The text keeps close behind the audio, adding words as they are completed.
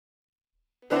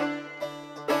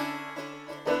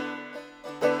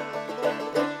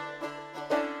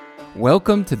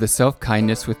Welcome to the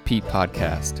Self-Kindness with Pete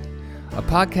podcast, a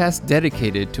podcast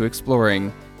dedicated to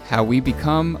exploring how we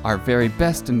become our very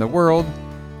best in the world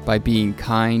by being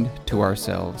kind to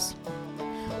ourselves.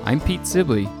 I'm Pete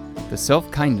Sibley, the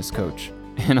Self-Kindness Coach,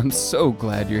 and I'm so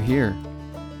glad you're here.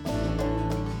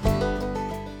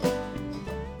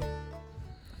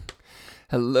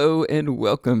 Hello and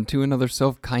welcome to another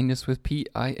Self-Kindness with Pete.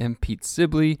 I am Pete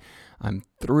Sibley. I'm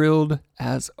thrilled,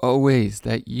 as always,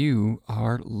 that you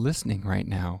are listening right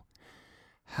now.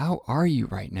 How are you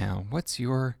right now? What's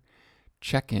your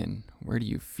check-in? Where do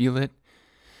you feel it?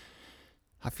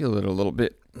 I feel it a little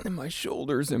bit in my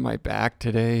shoulders and my back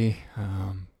today,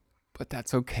 but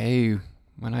that's okay.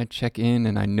 When I check in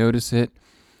and I notice it,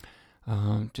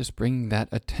 just bringing that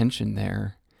attention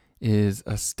there is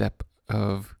a step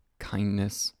of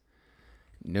kindness.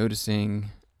 Noticing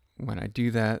when I do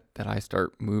that I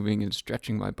start moving and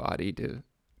stretching my body to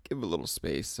give a little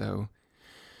space. So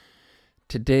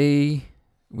today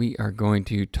we are going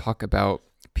to talk about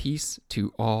peace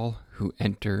to all who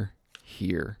enter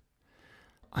here.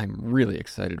 I'm really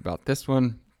excited about this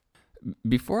one.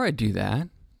 Before I do that,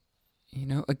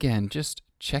 again, just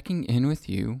checking in with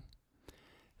you.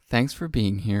 Thanks for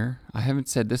being here. I haven't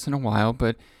said this in a while,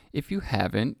 but if you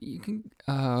haven't, you can,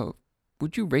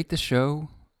 would you rate the show?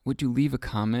 Would you leave a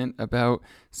comment about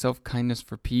Self-Kindness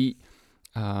for Pete?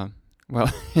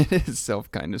 Well, it is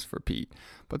Self-Kindness for Pete,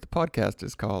 but the podcast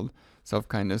is called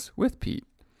Self-Kindness with Pete.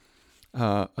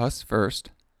 Us first,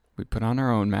 we put on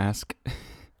our own mask,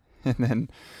 and then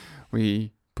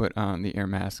we put on the air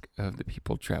mask of the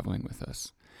people traveling with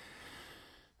us.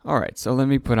 All right, so let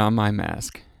me put on my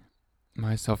mask,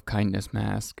 my self-kindness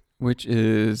mask, which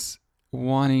is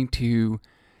wanting to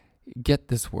get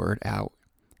this word out.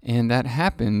 And that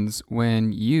happens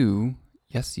when you,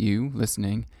 yes, you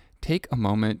listening, take a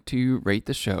moment to rate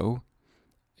the show.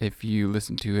 If you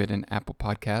listen to it in Apple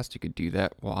Podcast, you could do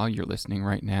that while you're listening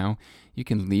right now. You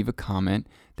can leave a comment.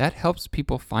 That helps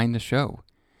people find the show.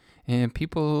 And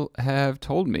people have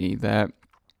told me that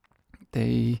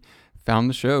they found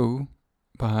the show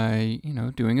by,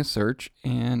 doing a search,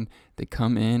 and they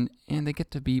come in and they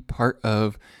get to be part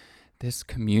of this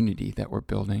community that we're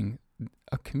building,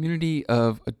 a community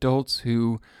of adults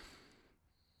who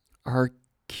are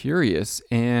curious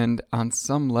and on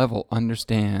some level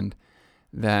understand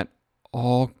that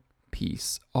all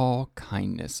peace, all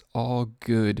kindness, all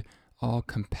good, all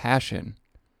compassion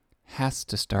has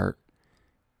to start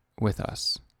with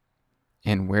us.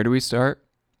 And where do we start?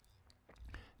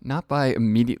 Not by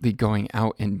immediately going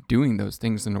out and doing those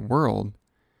things in the world,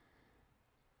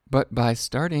 but by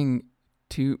starting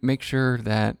to make sure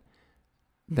that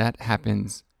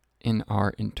happens in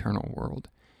our internal world,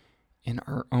 in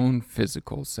our own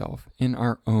physical self, in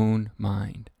our own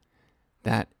mind.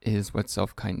 That is what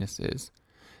self-kindness is.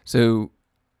 So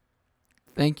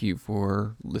thank you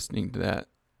for listening to that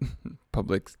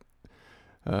public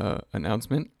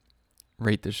announcement.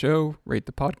 Rate the show, rate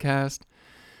the podcast,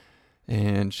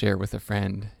 and share with a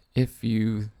friend if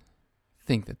you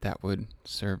think that would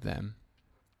serve them.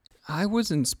 I was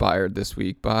inspired this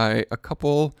week by a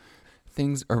couple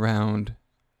things around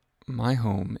my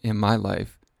home in my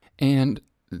life. And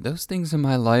those things in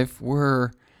my life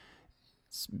were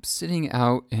sitting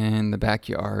out in the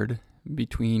backyard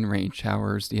between rain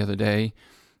showers the other day.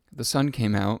 The sun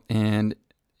came out and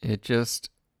it just,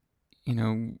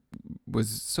 was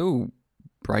so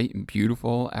bright and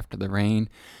beautiful after the rain.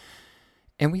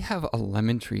 And we have a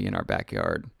lemon tree in our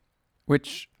backyard,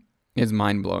 which is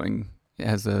mind-blowing.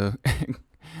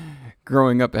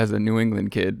 Growing up as a New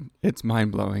England kid, it's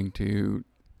mind-blowing to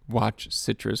watch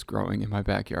citrus growing in my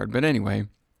backyard. But anyway,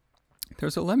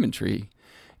 there's a lemon tree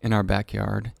in our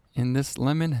backyard, and this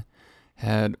lemon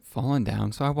had fallen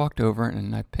down. So I walked over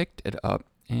and I picked it up,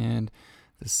 and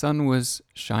the sun was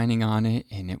shining on it,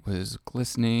 and it was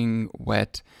glistening,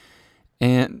 wet.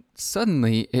 And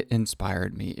suddenly it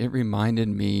inspired me. It reminded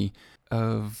me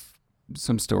of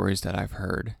some stories that I've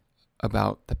heard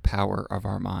about the power of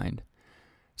our mind.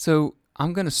 So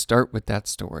I'm going to start with that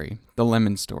story, the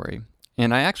lemon story.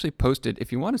 And I actually posted,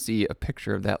 if you want to see a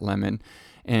picture of that lemon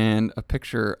and a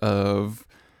picture of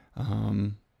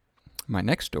my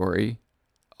next story,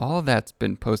 all that's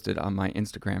been posted on my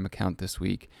Instagram account this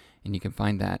week. And you can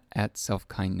find that at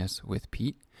Self-Kindness with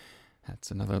Pete.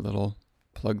 That's another little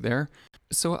plug there.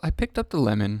 So I picked up the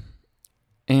lemon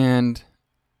and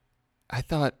I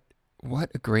thought,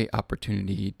 what a great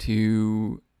opportunity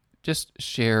to just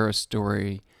share a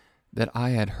story that I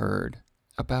had heard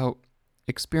about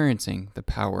experiencing the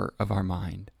power of our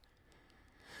mind.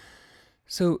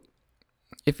 So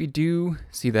if you do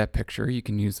see that picture, you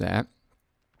can use that,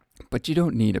 but you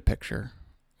don't need a picture.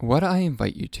 what I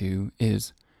invite you to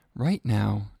is right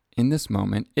now, in this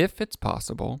moment, if it's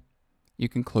possible, you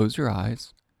can close your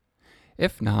eyes.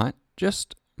 If not,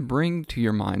 just bring to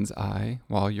your mind's eye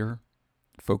while you're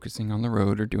focusing on the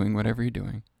road or doing whatever you're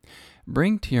doing.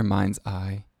 Bring to your mind's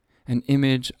eye an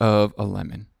image of a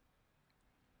lemon.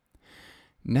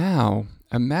 Now,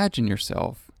 imagine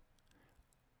yourself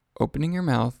opening your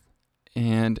mouth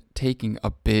and taking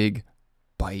a big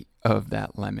bite of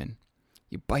that lemon.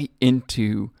 You bite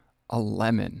into a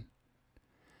lemon.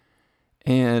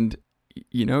 And,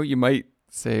 you might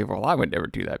say, well, I would never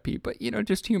do that, Pete, but,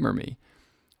 just humor me.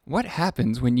 What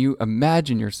happens when you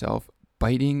imagine yourself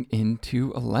biting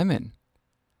into a lemon?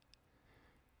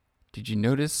 Did you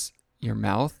notice your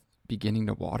mouth beginning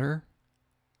to water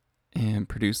and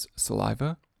produce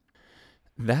saliva?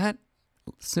 That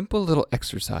simple little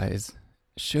exercise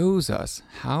shows us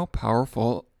how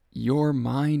powerful your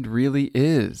mind really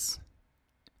is.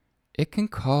 It can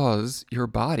cause your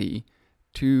body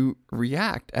to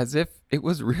react as if it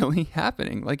was really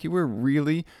happening, like you were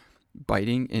really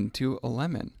biting into a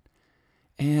lemon.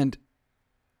 And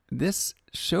this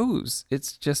shows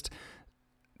it's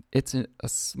a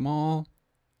small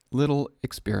little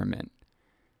experiment.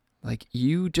 Like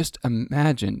you just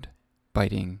imagined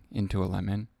biting into a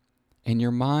lemon, and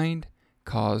your mind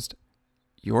caused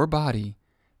your body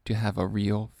to have a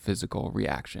real physical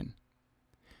reaction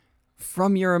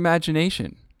from your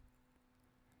imagination.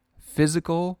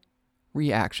 Physical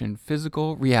reaction,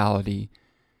 physical reality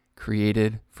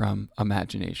created from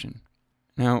imagination.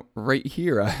 Now, right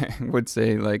here, I would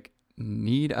say,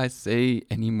 need I say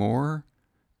any more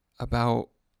about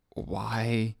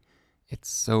why it's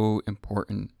so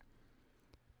important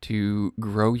to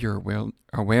grow your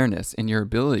awareness and your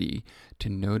ability to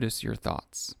notice your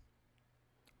thoughts?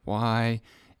 Why,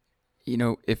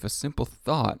 if a simple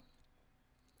thought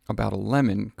about a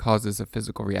lemon causes a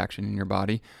physical reaction in your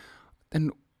body,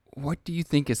 then what do you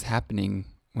think is happening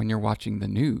when you're watching the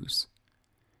news?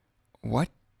 What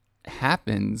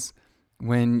happens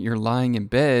when you're lying in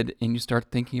bed and you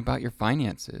start thinking about your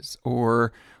finances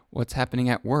or what's happening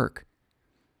at work?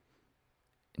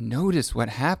 Notice what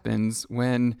happens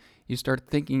when you start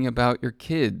thinking about your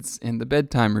kids and the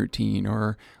bedtime routine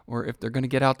or if they're going to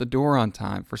get out the door on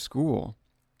time for school.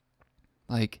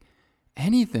 Like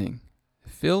anything,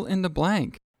 fill in the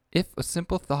blank. If a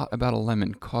simple thought about a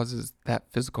lemon causes that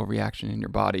physical reaction in your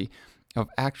body of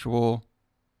actual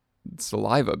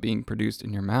saliva being produced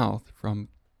in your mouth from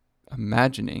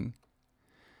imagining,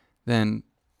 then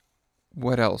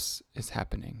what else is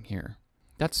happening here?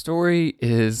 That story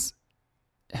is,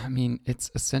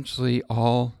 it's essentially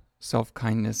all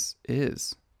self-kindness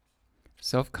is.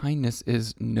 Self-kindness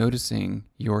is noticing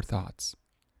your thoughts,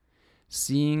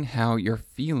 seeing how your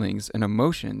feelings and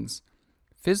emotions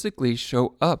physically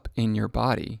show up in your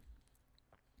body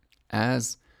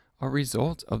as a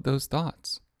result of those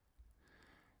thoughts.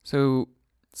 So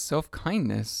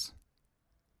self-kindness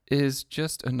is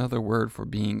just another word for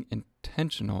being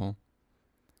intentional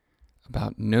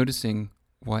about noticing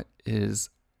what is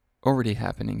already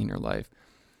happening in your life.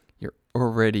 You're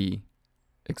already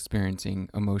experiencing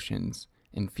emotions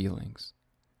and feelings.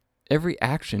 Every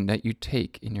action that you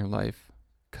take in your life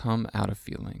come out of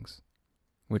feelings,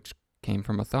 which came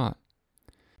from a thought.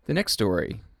 The next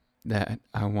story that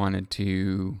I wanted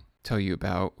to tell you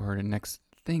about, or the next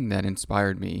thing that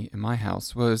inspired me in my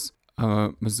house, was a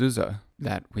mezuzah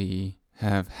that we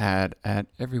have had at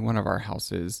every one of our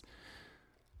houses.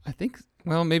 I think,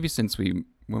 maybe since when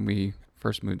we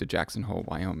first moved to Jackson Hole,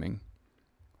 Wyoming,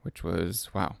 which was,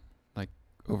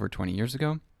 over 20 years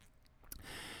ago.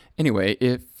 Anyway,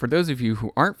 for those of you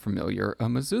who aren't familiar, a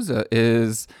mezuzah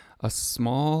is a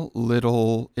small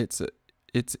little, it's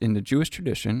in the Jewish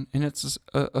tradition, and it's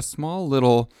a small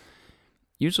little,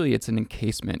 usually it's an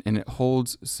encasement, and it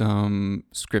holds some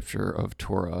scripture of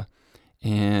Torah.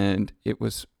 And it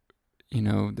was,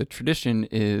 the tradition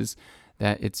is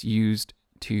that it's used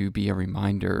to be a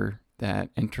reminder that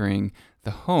entering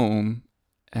the home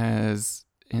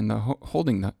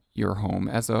holding your home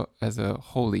as a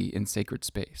holy and sacred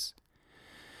space.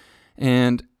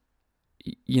 And,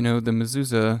 the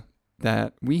mezuzah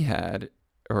that we had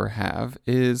or have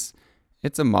it's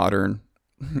a modern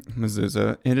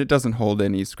mezuzah, and it doesn't hold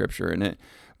any scripture in it,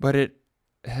 but it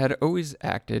had always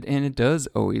acted, and it does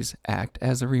always act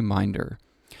as a reminder.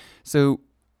 So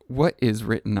what is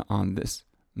written on this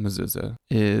mezuzah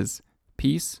is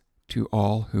peace to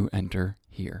all who enter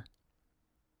here.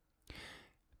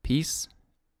 Peace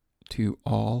to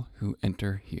all who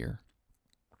enter here.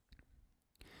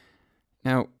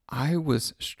 Now, I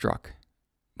was struck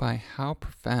by how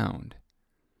profound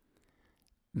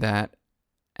that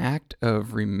act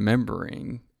of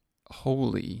remembering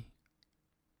holy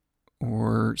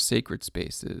or sacred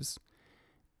spaces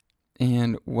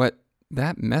and what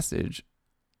that message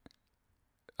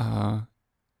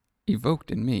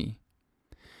evoked in me.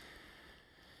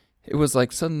 It was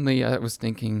like suddenly I was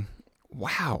thinking,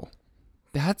 wow,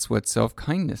 that's what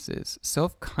self-kindness is.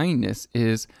 Self-kindness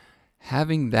is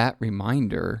having that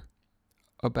reminder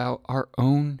about our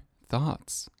own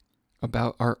thoughts,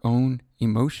 about our own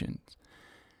emotions.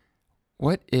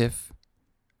 What if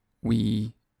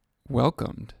we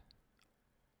welcomed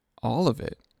all of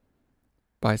it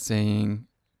by saying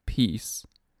peace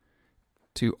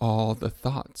to all the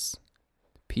thoughts,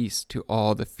 peace to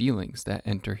all the feelings that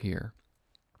enter here?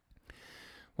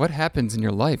 What happens in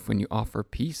your life when you offer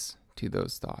peace to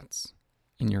those thoughts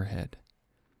in your head?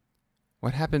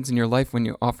 What happens in your life when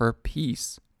you offer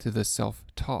peace to the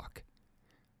self-talk?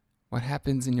 What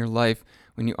happens in your life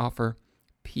when you offer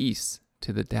peace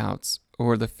to the doubts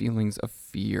or the feelings of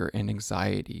fear and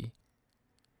anxiety?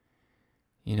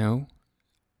 You know,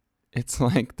 it's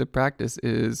like the practice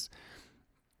is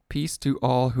peace to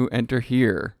all who enter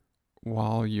here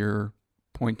while you're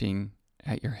pointing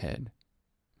at your head.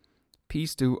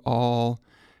 Peace to all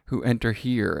who enter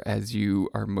here as you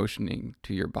are motioning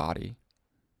to your body.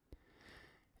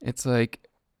 It's like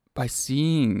by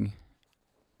seeing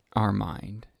our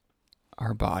mind,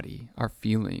 our body, our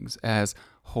feelings as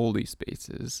holy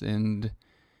spaces. And,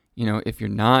 if you're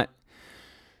not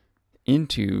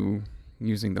into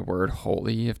using the word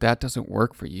holy, if that doesn't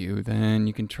work for you, then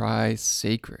you can try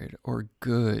sacred or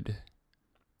good.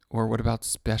 Or what about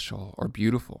special or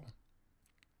beautiful?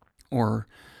 Or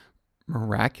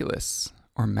miraculous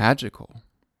or magical?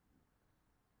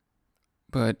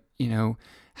 But,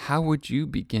 how would you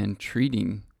begin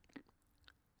treating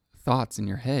thoughts in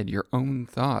your head, your own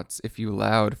thoughts, if you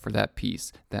allowed for that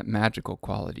peace, that magical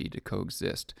quality to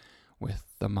coexist with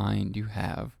the mind you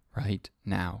have right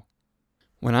now?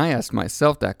 When I asked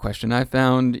myself that question, I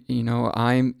found,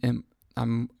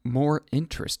 I'm more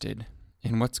interested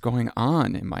in what's going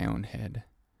on in my own head.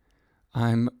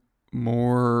 I'm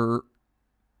more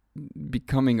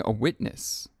becoming a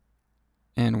witness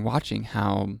and watching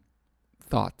how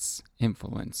thoughts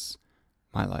influence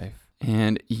my life.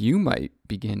 And you might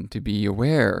begin to be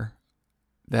aware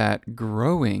that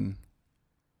growing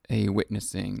a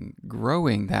witnessing,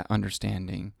 growing that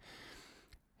understanding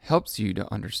helps you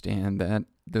to understand that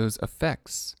those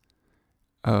effects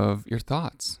of your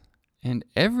thoughts and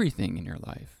everything in your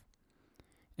life.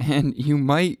 And you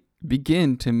might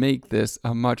begin to make this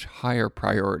a much higher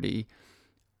priority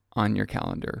on your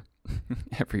calendar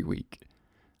every week.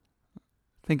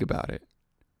 Think about it.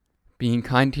 Being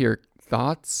kind to your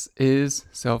thoughts is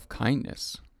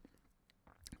self-kindness.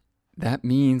 That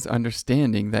means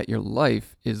understanding that your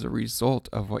life is a result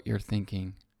of what you're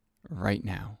thinking right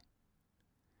now.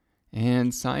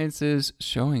 And science is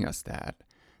showing us that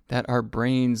our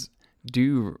brains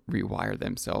do rewire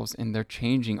themselves and they're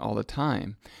changing all the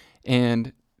time.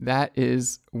 And that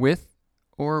is with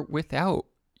or without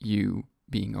you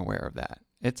being aware of that.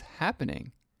 It's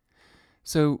happening.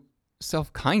 So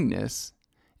self-kindness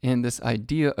and this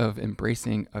idea of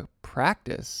embracing a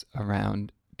practice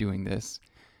around doing this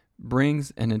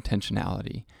brings an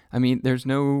intentionality. I mean, there's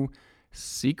no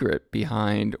secret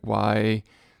behind why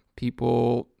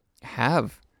people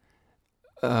have,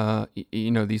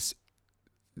 these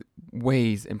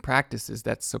ways and practices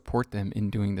that support them in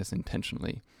doing this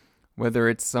intentionally. Whether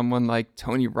it's someone like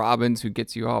Tony Robbins who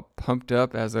gets you all pumped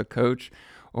up as a coach,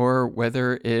 or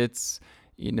whether it's,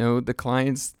 the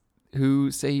clients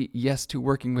who say yes to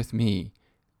working with me,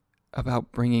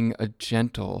 about bringing a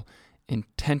gentle,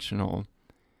 intentional,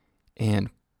 and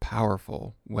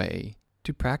powerful way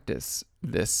to practice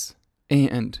this.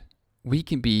 And we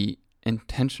can be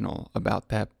intentional about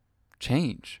that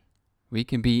change. We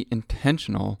can be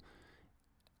intentional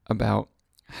about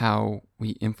how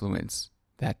we influence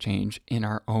that change in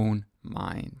our own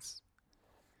minds.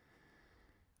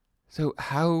 So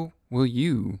how will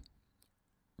you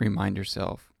remind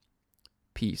yourself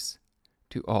peace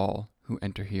to all who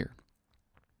enter here?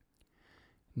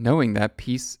 Knowing that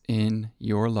peace in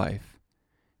your life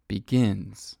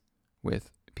begins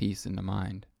with peace in the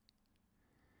mind.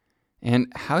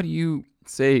 And how do you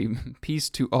say peace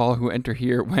to all who enter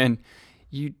here when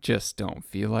you just don't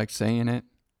feel like saying it?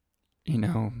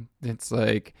 It's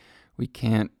like we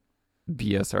can't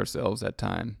BS ourselves at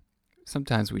times.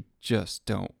 Sometimes we just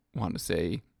don't want to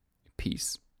say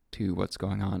peace to what's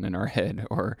going on in our head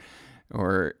or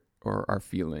our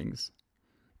feelings.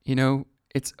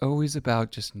 It's always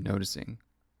about just noticing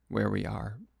where we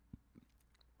are.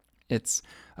 It's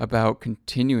about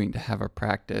continuing to have a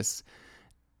practice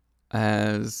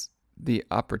as the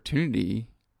opportunity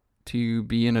to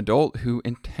be an adult who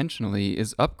intentionally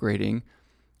is upgrading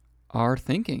our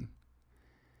thinking.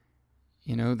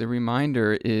 The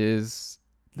reminder is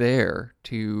there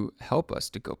to help us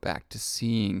to go back to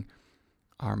seeing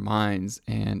our minds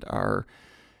and our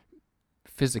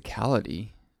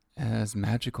physicality as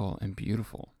magical and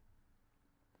beautiful.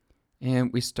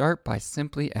 And we start by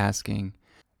simply asking,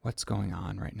 what's going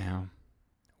on right now?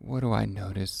 What do I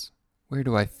notice? Where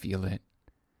do I feel it?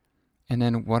 And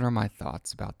then what are my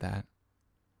thoughts about that?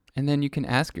 And then you can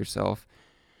ask yourself,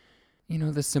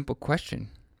 the simple question,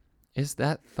 is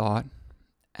that thought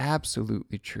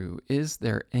absolutely true? Is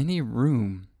there any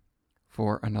room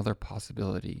for another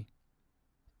possibility?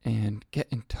 And get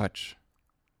in touch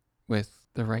with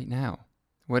the right now.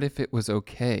 What if it was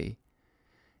okay?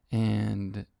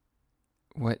 And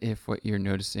what if what you're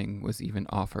noticing was even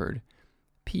offered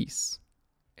peace?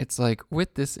 It's like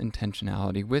with this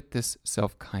intentionality, with this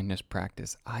self-kindness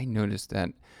practice, I notice that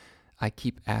I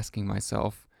keep asking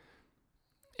myself,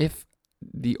 if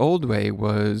the old way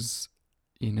was,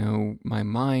 my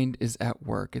mind is at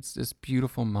work, it's this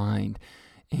beautiful mind,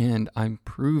 and I'm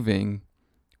proving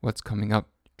what's coming up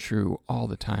true all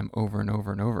the time, over and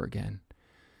over and over again.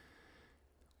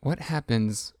 What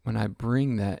happens when I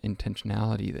bring that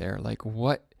intentionality there? Like,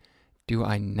 what do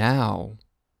I now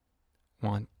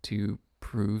want to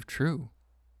prove true?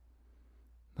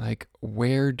 Like,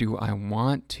 where do I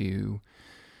want to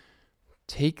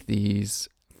take these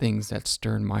things that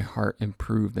stir in my heart and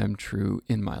prove them true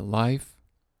in my life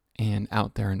and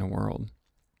out there in the world?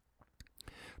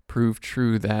 Prove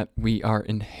true that we are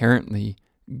inherently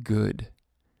good.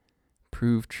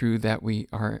 Prove true that we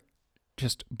are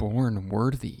just born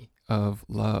worthy of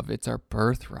love. It's our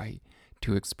birthright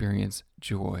to experience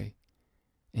joy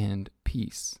and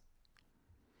peace.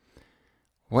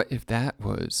 What if that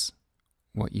was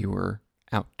what you were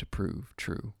out to prove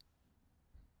true?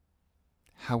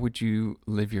 How would you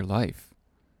live your life?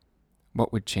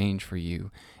 What would change for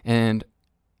you? And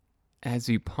as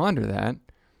you ponder that,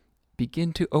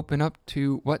 begin to open up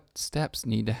to what steps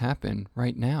need to happen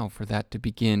right now for that to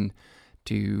begin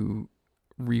to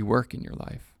rework in your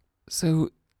life.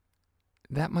 So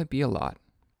that might be a lot.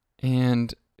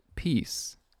 And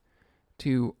peace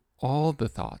to all the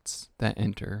thoughts that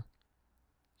enter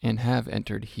and have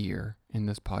entered here in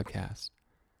this podcast.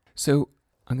 So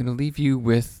I'm going to leave you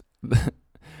with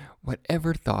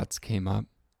whatever thoughts came up,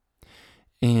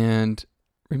 and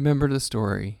remember the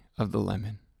story of the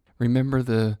lemon. Remember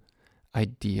the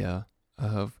idea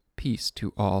of peace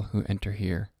to all who enter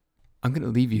here. I'm going to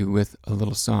leave you with a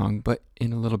little song, but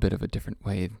in a little bit of a different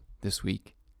way this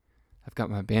week. I've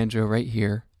got my banjo right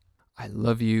here. I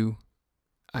love you.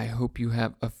 I hope you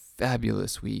have a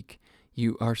fabulous week.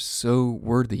 You are so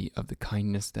worthy of the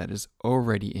kindness that is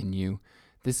already in you.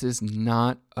 This is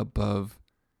not above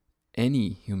any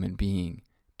human being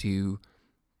to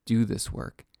do this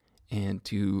work and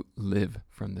to live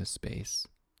from this space.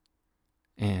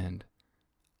 And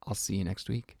I'll see you next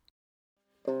week.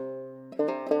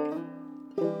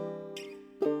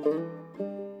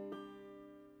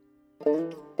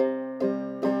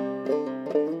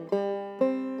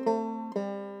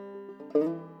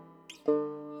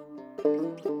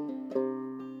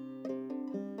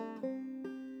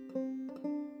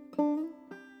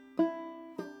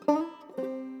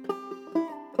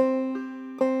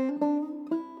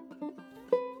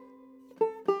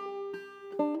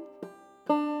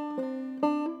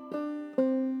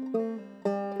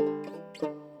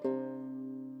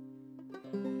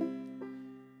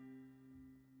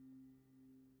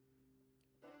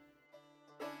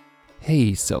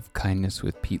 Hey, Self-Kindness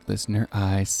with Pete listener,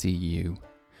 I see you.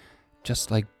 Just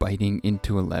like biting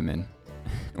into a lemon,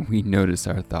 we notice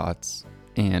our thoughts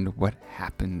and what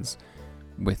happens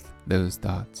with those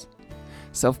thoughts.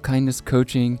 Self-Kindness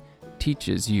coaching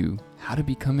teaches you how to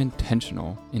become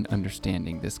intentional in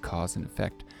understanding this cause and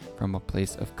effect from a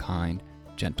place of kind,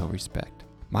 gentle respect.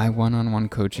 My one-on-one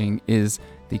coaching is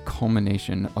the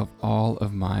culmination of all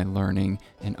of my learning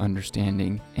and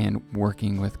understanding and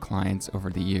working with clients over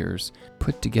the years,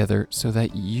 put together so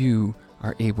that you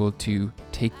are able to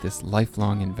take this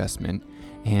lifelong investment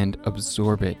and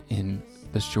absorb it in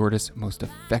the shortest, most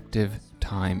effective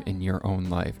time in your own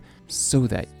life, so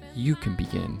that you can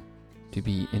begin to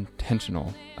be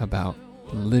intentional about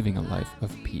living a life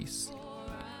of peace.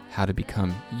 How to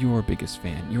become your biggest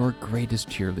fan, your greatest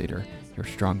cheerleader, your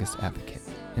strongest advocate,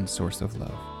 and source of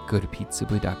love. Go to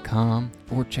PeteSibley.com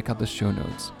or check out the show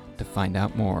notes to find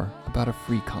out more about a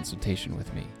free consultation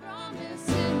with me.